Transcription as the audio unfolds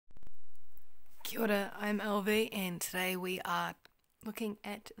Kia ora, I'm LV and today we are looking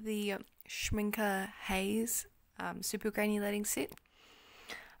at the Schmincke Haze Super Granulating set.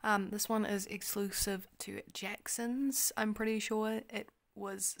 This one is exclusive to Jackson's. I'm pretty sure it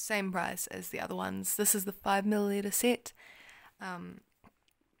was same price as the other ones. This is the 5ml set. And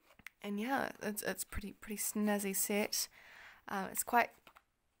yeah, it's pretty snazzy set. It's quite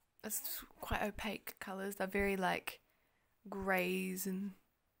opaque colours. They're very like greys and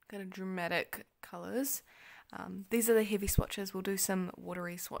kind of dramatic colours. These are the heavy swatches. We'll do some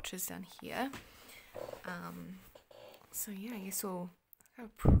watery swatches down here. So yeah, you saw how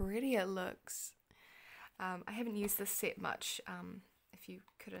pretty it looks. I haven't used this set much, if you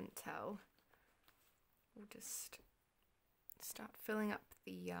couldn't tell. We'll just start filling up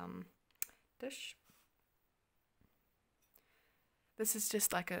the dish. This is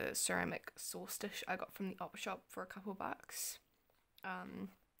just like a ceramic sauce dish I got from the op shop for a couple bucks.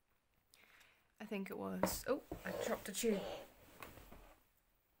 I think it was, oh, I dropped a tube.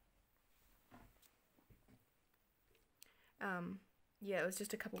 Yeah, it was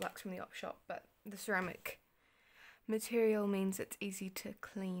just a couple bucks from the op shop, but the ceramic material means it's easy to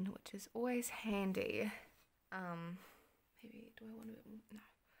clean, which is always handy. Maybe, do I want a bit more? No.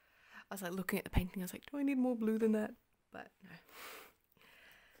 I was like looking at the painting, I was like, do I need more blue than that? But no.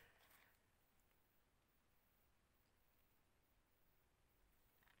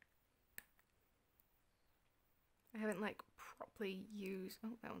 I haven't like properly used,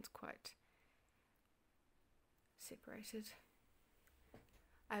 oh, that one's quite separated.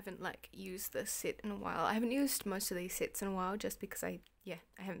 I haven't like used this set in a while. I haven't used most of these sets in a while just because I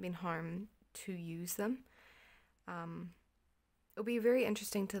haven't been home to use them. It'll be very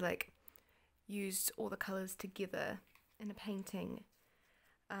interesting to like use all the colours together in a painting.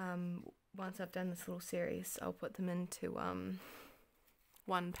 Once I've done this little series, I'll put them into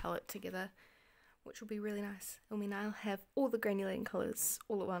one palette together, which will be really nice. I mean, I'll have all the granulating colours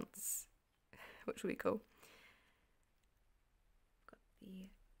all at once, which will be cool. Got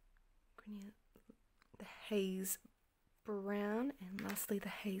the haze brown, and lastly the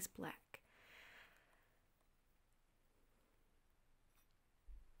haze black.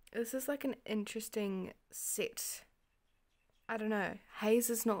 This is like an interesting set. I don't know. Haze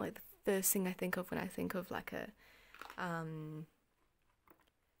is not like the first thing I think of when I think of like a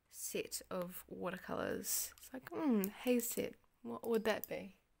set of watercolors. It's like, haze set. What would that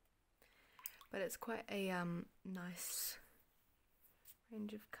be? But it's quite a nice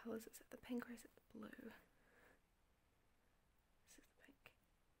range of colours. Is it the pink or is it the blue? This is the pink.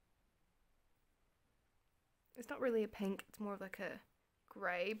 It's not really a pink. It's more of like a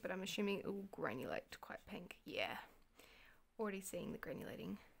grey, but I'm assuming it will granulate to quite pink. Yeah. Already seeing the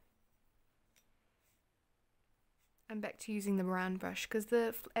granulating. I'm back to using the brown brush because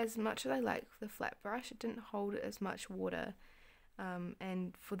as much as I like the flat brush, it didn't hold as much water,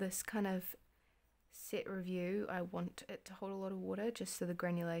 and for this kind of set review I want it to hold a lot of water just so the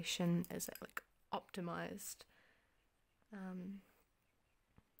granulation is like optimized.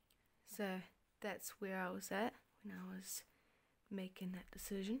 So that's where I was at when I was making that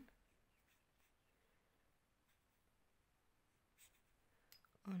decision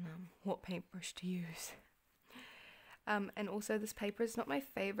on what paintbrush to use. And also this paper is not my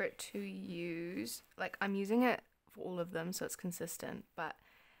favorite to use. Like, I'm using it for all of them so it's consistent, but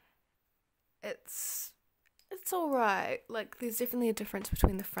it's alright. Like, there's definitely a difference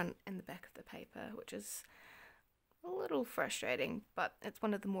between the front and the back of the paper, which is a little frustrating, but it's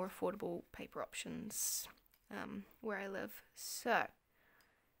one of the more affordable paper options where I live. So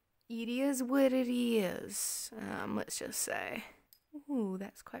it is what it is, let's just say. Ooh,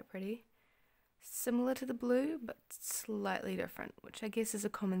 that's quite pretty. Similar to the blue, but slightly different, which I guess is a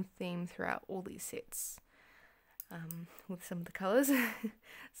common theme throughout all these sets, with some of the colours.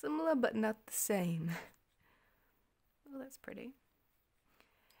 Similar, but not the same. Oh, that's pretty.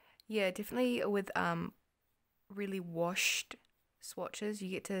 Yeah, definitely with really washed swatches, you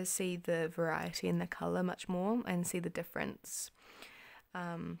get to see the variety in the colour much more and see the difference,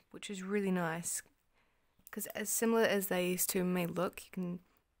 which is really nice. Because as similar as these two may look,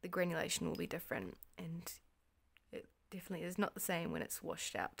 the granulation will be different, and it definitely is not the same when it's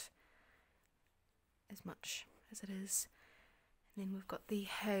washed out as much as it is. And then we've got the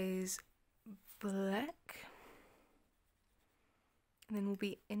haze black, and then we'll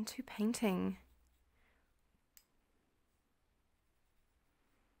be into painting.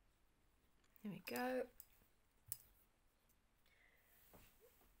 There we go.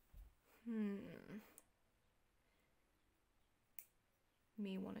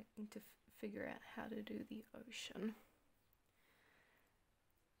 Me wanting to figure out how to do the ocean.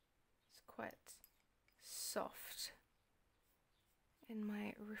 It's quite soft in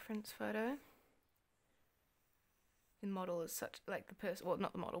my reference photo. The model is such, like the person, well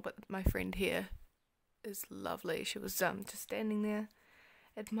not the model, but my friend here is lovely. She was just standing there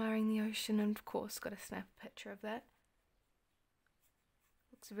admiring the ocean, and of course got to snap a picture of that.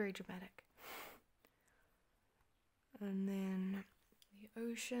 Looks very dramatic. And then the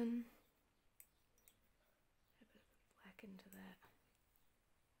ocean, a bit of black into that.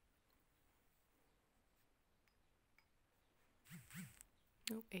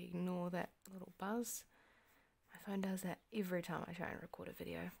 Oh, ignore that little buzz. My phone does that every time I try and record a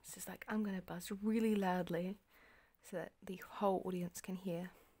video. It's just like, I'm going to buzz really loudly so that the whole audience can hear.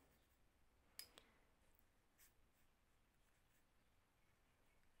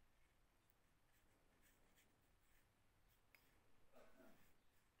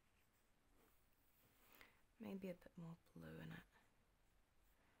 Maybe a bit more blue in it.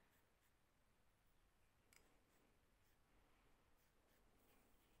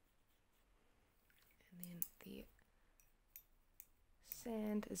 And then the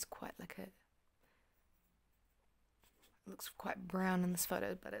sand is quite like a, it looks quite brown in this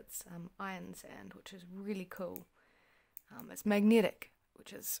photo, but it's iron sand, which is really cool. It's magnetic,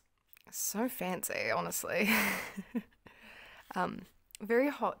 which is so fancy, honestly. Very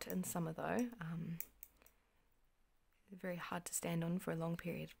hot in summer though. Very hard to stand on for a long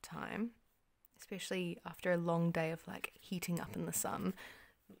period of time, especially after a long day of like heating up in the sun.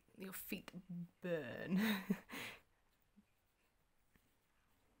 Your feet burn.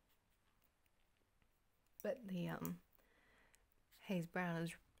 But the Haze brown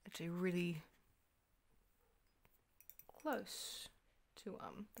is actually really close to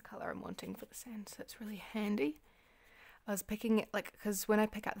the colour I'm wanting for the sand, so it's really handy. I was picking it, like, because when I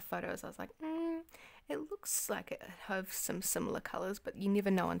pick out the photos I was like, it looks like it has some similar colours, but you never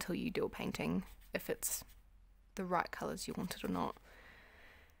know until you do a painting if it's the right colours you wanted or not.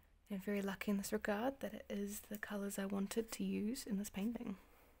 And I'm very lucky in this regard that it is the colours I wanted to use in this painting.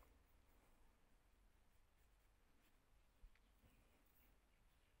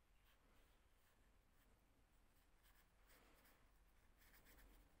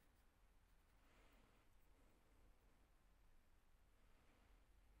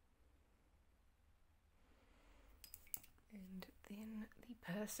 And then the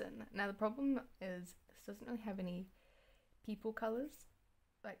person. Now the problem is this doesn't really have any people colours,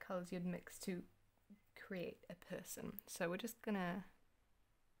 like colours you'd mix to create a person. So we're just gonna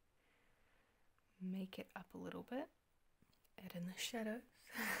make it up a little bit, add in the shadows,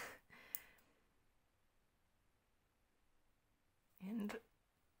 and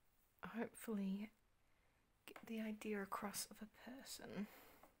hopefully get the idea across of a person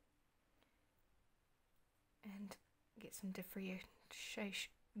and get some differentiation,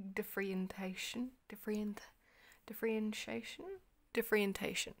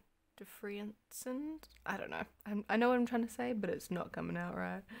 I don't know. I know what I'm trying to say, but it's not coming out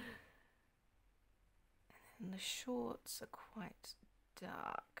right. And the shorts are quite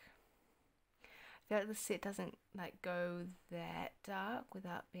dark. I feel like the set doesn't like go that dark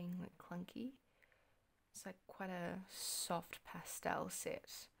without being like clunky. It's like quite a soft pastel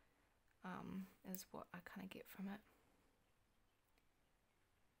set, is what I kind of get from it.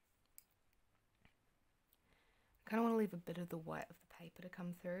 I kind of want to leave a bit of the white of the paper to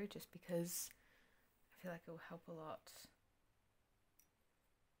come through, just because I feel like it will help a lot.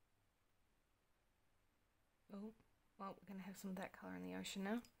 Oh, well, we're going to have some of that colour in the ocean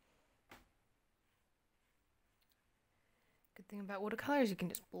now. Good thing about watercolour is you can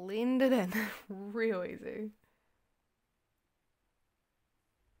just blend it in real easy.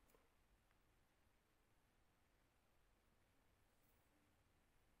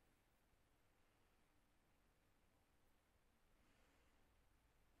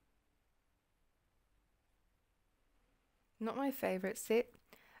 Not my favourite set.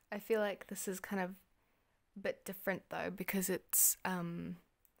 I feel like this is kind of a bit different though, because it's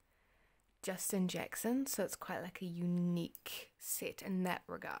Justin Jackson, so it's quite like a unique set in that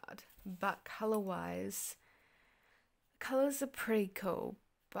regard. But colour-wise, colours are pretty cool,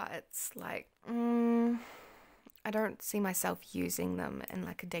 but it's like, I don't see myself using them in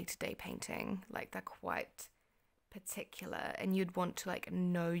like a day-to-day painting. Like they're quite particular, and you'd want to like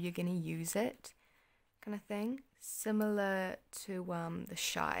know you're gonna use it, kind of thing. Similar to the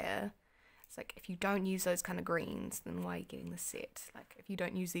Shire. It's like, if you don't use those kind of greens, then why are you getting the set? Like, if you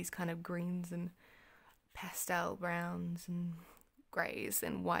don't use these kind of greens and pastel browns and greys,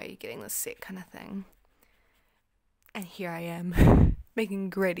 then why are you getting the set, kind of thing? And here I am, making a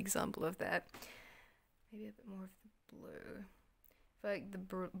great example of that. Maybe a bit more of the blue. I feel like the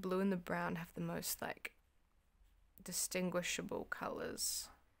blue and the brown have the most, like, distinguishable colours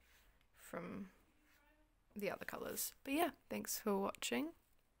from the other colours. But yeah, thanks for watching.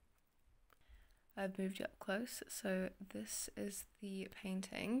 I've moved you up close, so this is the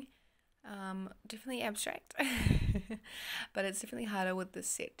painting. Definitely abstract, but it's definitely harder with this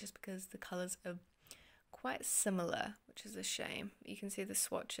set just because the colours are quite similar, which is a shame. You can see the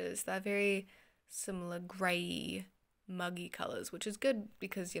swatches, they're very similar grey, muggy colours, which is good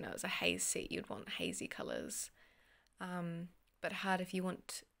because, you know, it's a haze set, you'd want hazy colours, but hard if you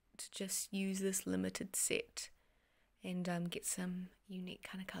want to just use this limited set and get some unique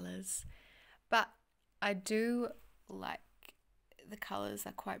kind of colours. But I do like the colours,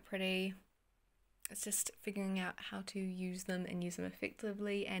 are quite pretty. It's just figuring out how to use them and use them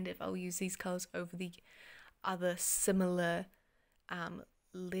effectively, and if I'll use these colours over the other similar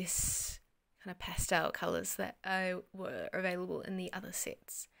less kind of pastel colours that were available in the other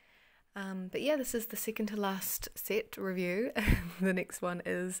sets. But yeah, this is the second to last set review. The next one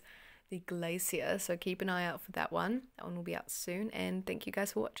is the Glacier, so keep an eye out for that one. That one will be out soon, and thank you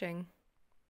guys for watching.